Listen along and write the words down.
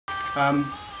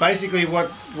Basically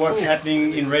what's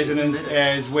happening in resonance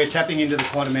is we're tapping into the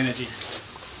quantum energy.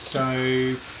 So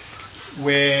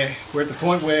we're at the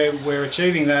point where we're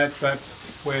achieving that, but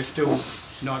we're still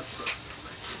not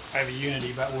over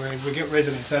unity, but we get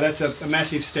resonance. So that's a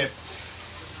massive step.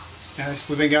 You know,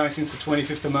 we've been going since the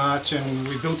 25th of March, and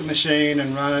we built the machine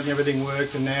and run it and everything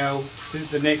worked, and now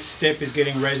the next step is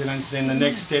getting resonance. Then the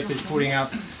next step is putting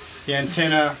up the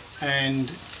antenna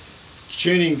and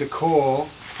tuning the core,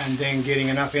 and then getting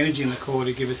enough energy in the core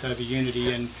to give us over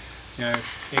unity and, you know,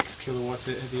 X kilowatts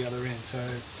at the other end. So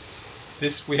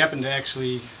this, we happened to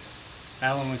actually,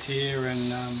 Alan was here and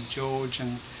George,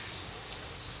 and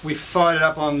we fired it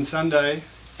up on Sunday,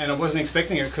 and I wasn't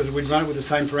expecting it because we'd run it with the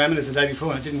same parameters the day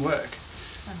before and it didn't work.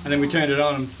 And then we turned it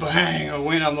on and bang, I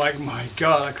went. I'm like, my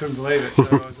God, I couldn't believe it. So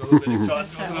I was a little bit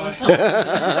excited, wasn't I?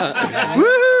 Woo!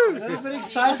 A little bit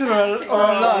excited or a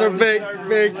lot? I was so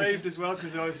relieved as well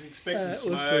because I was expecting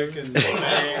smoke and bangs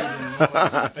and all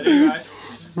that. But anyway,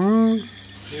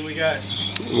 here we go.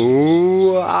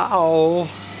 Ooh, wow.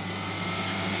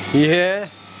 Yeah.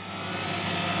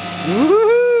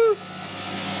 Woohoo!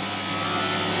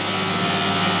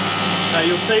 So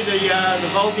you'll see the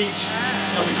voltage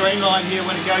of the green line here.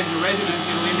 When it goes into resonance,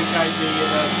 it'll indicate the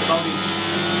voltage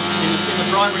in the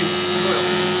primary coil.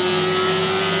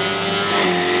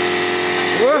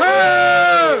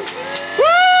 Woohoo!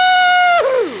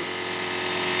 Woo!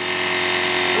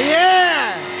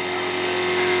 Yeah!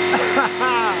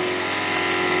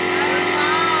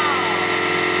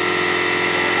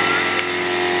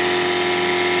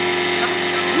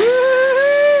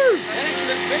 Woo! That actually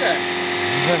looks bigger.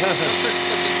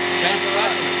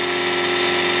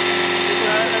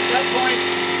 At that point, it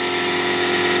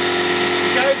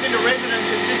goes into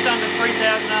resonance at just under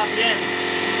 3,000 RPM,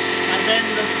 and then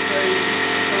the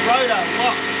rotor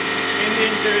locks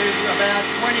into about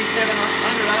 2,700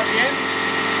 RPM,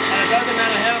 and it doesn't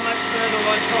matter how much further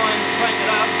I try and crank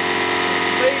it up, the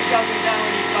speed doesn't go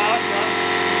any faster,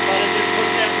 but it just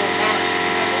puts out more current,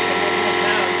 more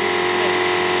power to the speed.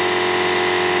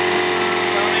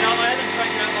 So I mean, I haven't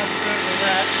cranked it up much further than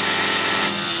that.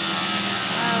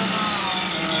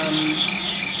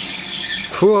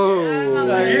 Whoa!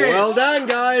 So, yeah. Well done,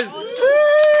 guys! Woo!